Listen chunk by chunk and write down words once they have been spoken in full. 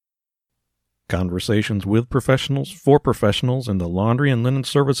Conversations with professionals for professionals in the laundry and linen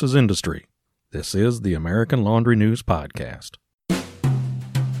services industry. This is the American Laundry News Podcast.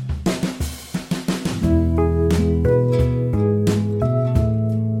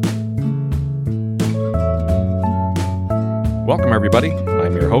 Welcome, everybody.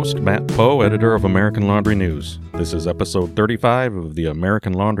 I'm your host, Matt Poe, editor of American Laundry News. This is episode 35 of the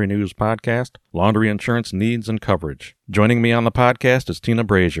American Laundry News Podcast, Laundry Insurance Needs and Coverage. Joining me on the podcast is Tina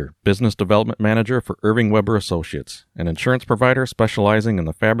Brazier, Business Development Manager for Irving Weber Associates, an insurance provider specializing in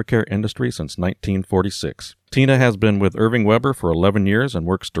the fabricare industry since 1946. Tina has been with Irving Weber for 11 years and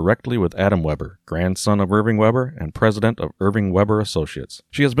works directly with Adam Weber, grandson of Irving Weber and president of Irving Weber Associates.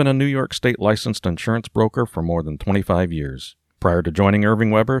 She has been a New York State licensed insurance broker for more than 25 years. Prior to joining Irving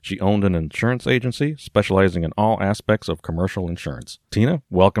Weber, she owned an insurance agency specializing in all aspects of commercial insurance. Tina,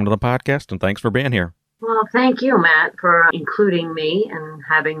 welcome to the podcast and thanks for being here. Well, thank you, Matt, for including me and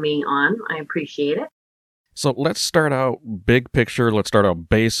having me on. I appreciate it. So let's start out big picture. Let's start out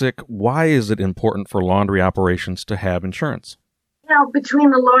basic. Why is it important for laundry operations to have insurance?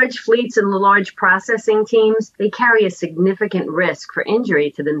 Between the large fleets and the large processing teams, they carry a significant risk for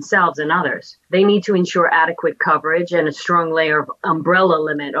injury to themselves and others. They need to ensure adequate coverage and a strong layer of umbrella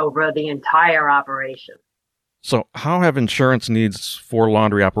limit over the entire operation. So how have insurance needs for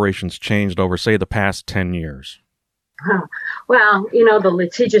laundry operations changed over, say, the past 10 years? Well, the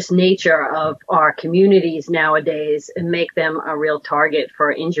litigious nature of our communities nowadays make them a real target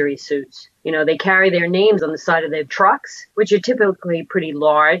for injury suits. They carry their names on the side of their trucks, which are typically pretty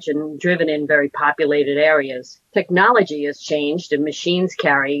large and driven in very populated areas. Technology has changed and machines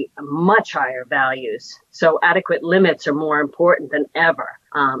carry much higher values. So adequate limits are more important than ever.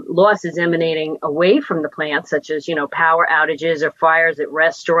 Losses emanating away from the plant, such as, power outages or fires at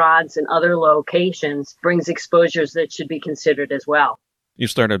restaurants and other locations, brings exposures that should be considered as well. You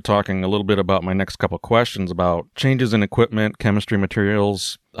started talking a little bit about my next couple questions about changes in equipment, chemistry,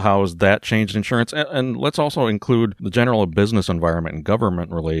 materials. How has that changed insurance? And let's also include the general business environment and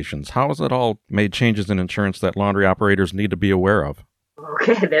government relations. How has it all made changes in insurance that laundry operators need to be aware of?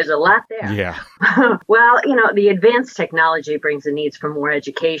 Okay, there's a lot there. Yeah. Well, the advanced technology brings the needs for more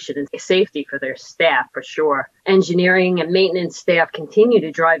education and safety for their staff, for sure. Engineering and maintenance staff continue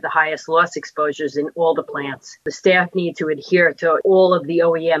to drive the highest loss exposures in all the plants. The staff need to adhere to all of the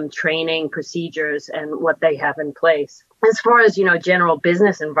OEM training procedures and what they have in place. As far as, general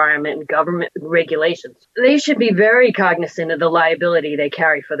business environment and government regulations, they should be very cognizant of the liability they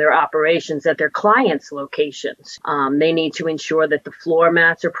carry for their operations at their clients' locations. They need to ensure that the floor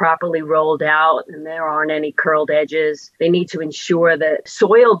mats are properly rolled out and there aren't any curled edges. They need to ensure that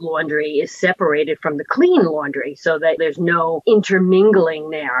soiled laundry is separated from the clean laundry so that there's no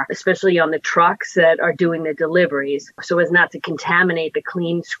intermingling there, especially on the trucks that are doing the deliveries, so as not to contaminate the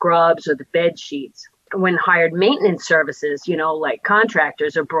clean scrubs or the bed sheets. When hired maintenance services, like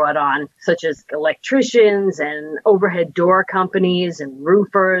contractors are brought on, such as electricians and overhead door companies and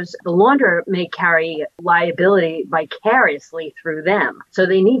roofers, the launderer may carry liability vicariously through them. So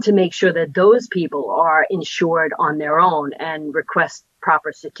they need to make sure that those people are insured on their own and request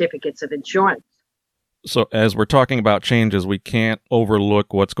proper certificates of insurance. So as we're talking about changes, we can't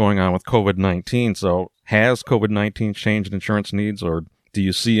overlook what's going on with COVID-19. So has COVID-19 changed insurance needs, or do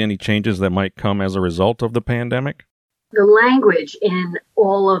you see any changes that might come as a result of the pandemic? The language in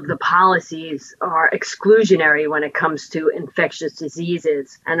all of the policies are exclusionary when it comes to infectious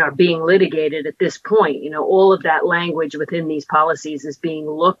diseases and are being litigated at this point. All of that language within these policies is being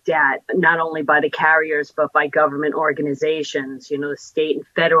looked at not only by the carriers, but by government organizations, the state and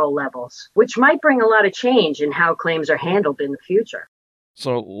federal levels, which might bring a lot of change in how claims are handled in the future.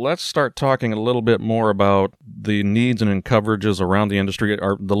 So let's start talking a little bit more about the needs and coverages around the industry.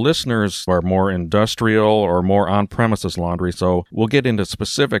 The listeners are more industrial or more on-premises laundry, so we'll get into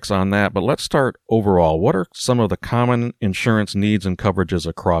specifics on that. But let's start overall. What are some of the common insurance needs and coverages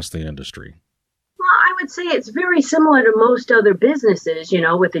across the industry? Well, I would say it's very similar to most other businesses,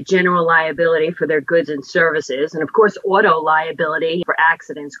 with the general liability for their goods and services. And of course, auto liability for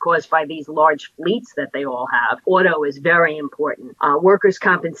accidents caused by these large fleets that they all have. Auto is very important. Workers'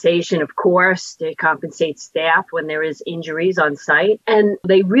 compensation, of course, they compensate staff when there is injuries on site. And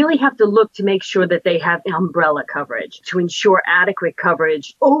they really have to look to make sure that they have umbrella coverage to ensure adequate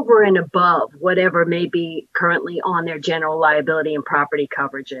coverage over and above whatever may be currently on their general liability and property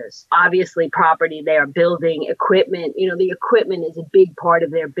coverages. Obviously, property, they are building equipment. The equipment is a big part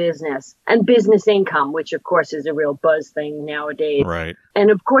of their business, and business income, which of course is a real buzz thing nowadays. Right. And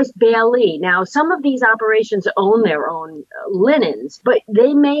of course, bailee. Now, some of these operations own their own linens, but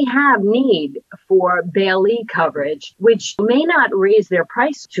they may have need for bailee coverage, which may not raise their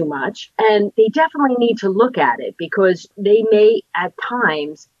price too much. And they definitely need to look at it because they may at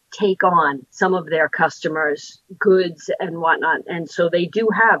times take on some of their customers' goods and whatnot. And so they do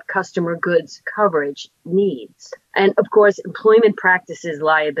have customer goods coverage needs. And of course, employment practices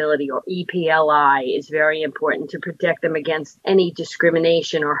liability, or EPLI, is very important to protect them against any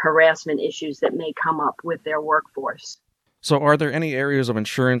discrimination or harassment issues that may come up with their workforce. So are there any areas of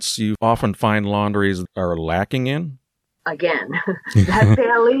insurance you often find laundries are lacking in? Again, that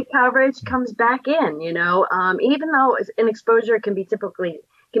bailee coverage comes back in, even though an exposure can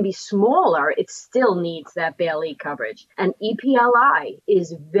be smaller, it still needs that bailee coverage. And EPLI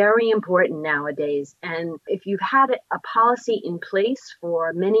is very important nowadays. And if you've had a policy in place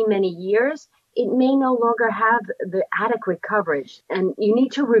for many, many years, it may no longer have the adequate coverage. And you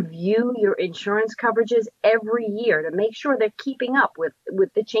need to review your insurance coverages every year to make sure they're keeping up with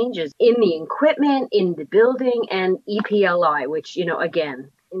the changes in the equipment, in the building, and EPLI, which,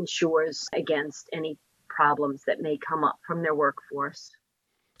 again, insures against any problems that may come up from their workforce.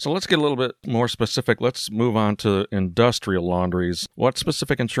 So let's get a little bit more specific. Let's move on to industrial laundries. What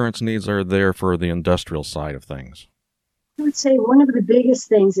specific insurance needs are there for the industrial side of things? I would say one of the biggest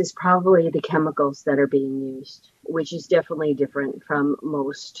things is probably the chemicals that are being used, which is definitely different from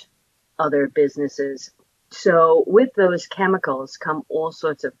most other businesses. So with those chemicals come all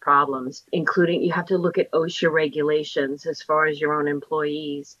sorts of problems, including you have to look at OSHA regulations as far as your own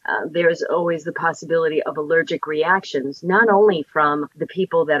employees. There's always the possibility of allergic reactions, not only from the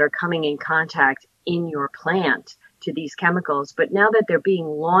people that are coming in contact in your plant to these chemicals, but now that they're being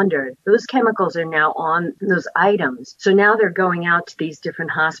laundered, those chemicals are now on those items. So now they're going out to these different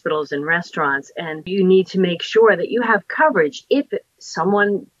hospitals and restaurants, and you need to make sure that you have coverage if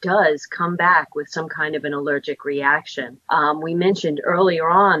someone does come back with some kind of an allergic reaction. We mentioned earlier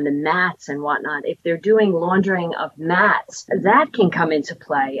on the mats and whatnot. If they're doing laundering of mats, that can come into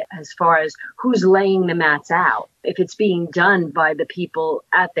play as far as who's laying the mats out. If it's being done by the people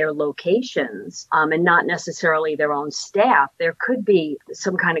at their locations and not necessarily their own staff, there could be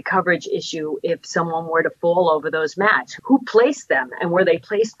some kind of coverage issue if someone were to fall over those mats. Who placed them and were they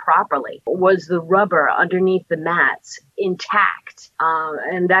placed properly? Was the rubber underneath the mats intact?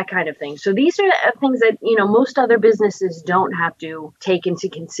 And that kind of thing. So these are things that, most other businesses don't have to take into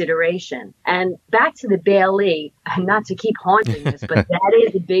consideration. And back to the bailee, not to keep haunting this, but that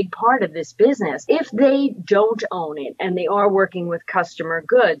is a big part of this business. If they don't own it and they are working with customer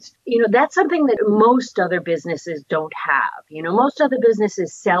goods, that's something that most other businesses don't have. Most other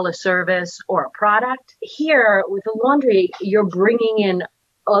businesses sell a service or a product. Here with a laundry, you're bringing in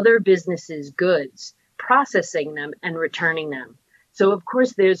other businesses' goods, processing them and returning them. So, of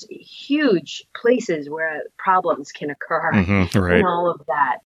course, there's huge places where problems can occur and all of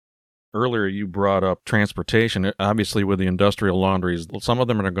that. Earlier, you brought up transportation. Obviously, with the industrial laundries, some of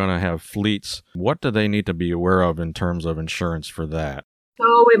them are going to have fleets. What do they need to be aware of in terms of insurance for that?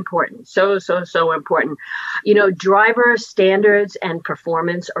 So important. So important. Driver standards and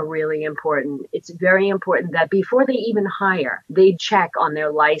performance are really important. It's very important that before they even hire, they check on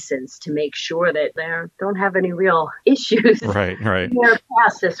their license to make sure that they don't have any real issues right. in their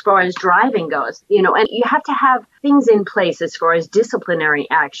past as far as driving goes. And you have to have things in place as far as disciplinary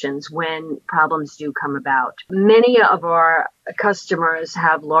actions when problems do come about. Many of our customers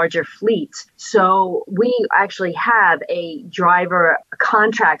have larger fleets. So we actually have a driver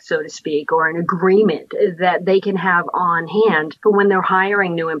contract, so to speak, or an agreement that they can have on hand for when they're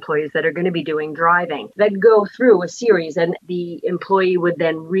hiring new employees that are going to be doing driving, that go through a series, and the employee would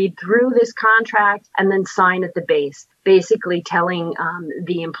then read through this contract and then sign at the base, basically telling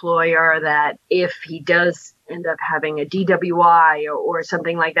the employer that if he does end up having a DWI or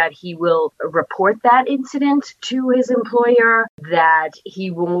something like that, he will report that incident to his employer, that he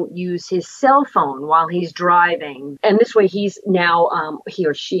won't use his cell phone while he's driving. And this way he's now, he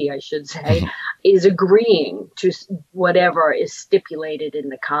or she, I should say, is agreeing to whatever is stipulated in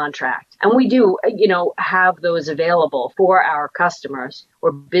the contract. And we do, have those available for our customers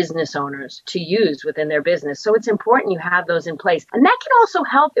or business owners to use within their business. So it's important you have those in place. And that can also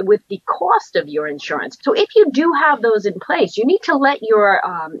help with the cost of your insurance. So if you do have those in place, you need to let your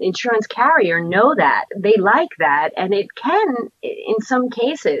insurance carrier know that. They like that. And it can, in some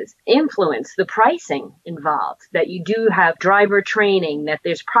cases, influence the pricing involved, that you do have driver training, that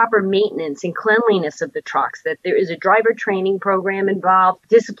there's proper maintenance and cleanliness cleanliness of the trucks, that there is a driver training program involved,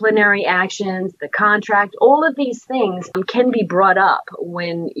 disciplinary actions, the contract, all of these things can be brought up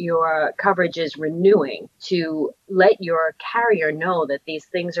when your coverage is renewing to let your carrier know that these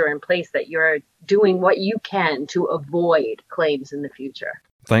things are in place, that you're doing what you can to avoid claims in the future.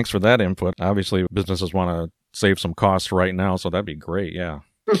 Thanks for that input. Obviously, businesses want to save some costs right now, so that'd be great, yeah.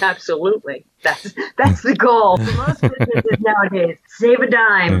 Absolutely. That's the goal for most businesses nowadays. Save a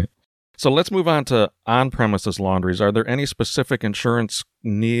dime. So let's move on to on-premises laundries. Are there any specific insurance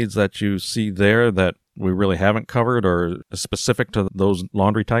needs that you see there that we really haven't covered or specific to those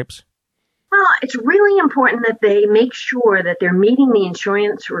laundry types? Well, it's really important that they make sure that they're meeting the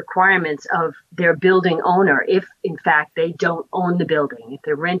insurance requirements of their building owner if, in fact, they don't own the building, if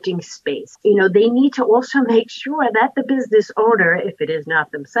they're renting space. They need to also make sure that the business owner, if it is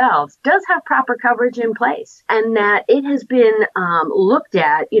not themselves, does have proper coverage in place and that it has been looked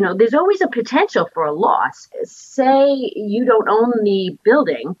at. There's always a potential for a loss. Say you don't own the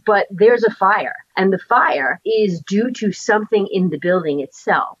building, but there's a fire. And the fire is due to something in the building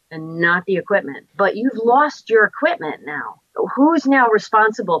itself and not the equipment. But you've lost your equipment now. Who's now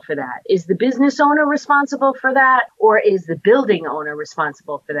responsible for that? Is the business owner responsible for that? Or is the building owner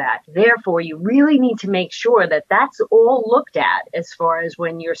responsible for that? Therefore, you really need to make sure that that's all looked at as far as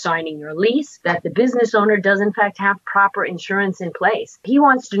when you're signing your lease, that the business owner does in fact have proper insurance in place. He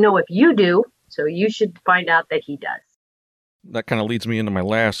wants to know if you do, so you should find out that he does. That kind of leads me into my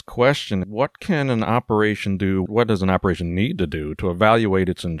last question. What can an operation do? What does an operation need to do to evaluate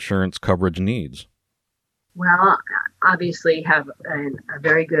its insurance coverage needs? Well, obviously have a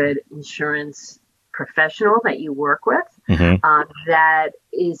very good insurance professional that you work with that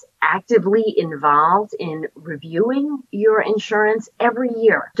is actively involved in reviewing your insurance every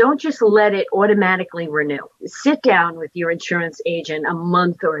year. Don't just let it automatically renew. Sit down with your insurance agent a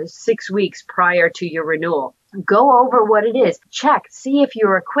month or 6 weeks prior to your renewal. Go over what it is. Check, see if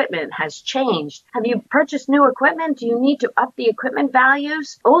your equipment has changed. Have you purchased new equipment? Do you need to up the equipment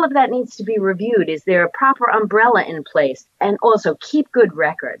values? All of that needs to be reviewed. Is there a proper umbrella in place? And also keep good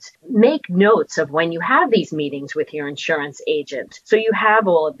records. Make notes of when you have these meetings with your insurance agent. So you have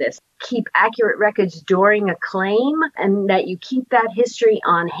all of this. Keep accurate records during a claim and that you keep that history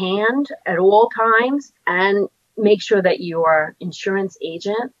on hand at all times, and make sure that your insurance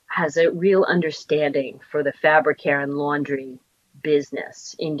agent has a real understanding for the fabricare and laundry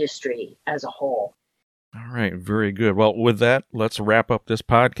business industry as a whole. All right, very good. Well, with that, let's wrap up this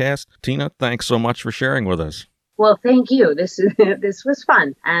podcast. Tina, thanks so much for sharing with us. Well, thank you. This was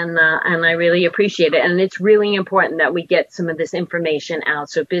fun, and I really appreciate it. And it's really important that we get some of this information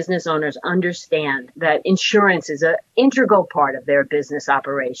out so business owners understand that insurance is an integral part of their business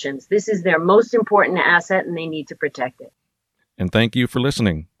operations. This is their most important asset, and they need to protect it. And thank you for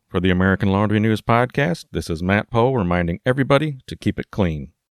listening. For the American Laundry News Podcast, this is Matt Poe reminding everybody to keep it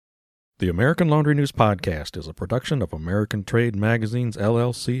clean. The American Laundry News Podcast is a production of American Trade Magazines,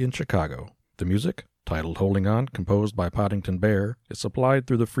 LLC in Chicago. The music, titled Holding On, composed by Poddington Bear, is supplied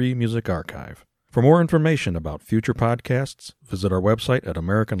through the Free Music Archive. For more information about future podcasts, visit our website at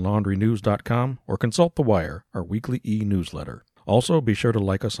AmericanLaundryNews.com or consult The Wire, our weekly e-newsletter. Also, be sure to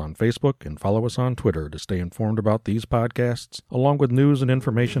like us on Facebook and follow us on Twitter to stay informed about these podcasts, along with news and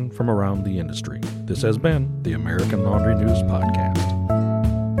information from around the industry. This has been the American Laundry News Podcast.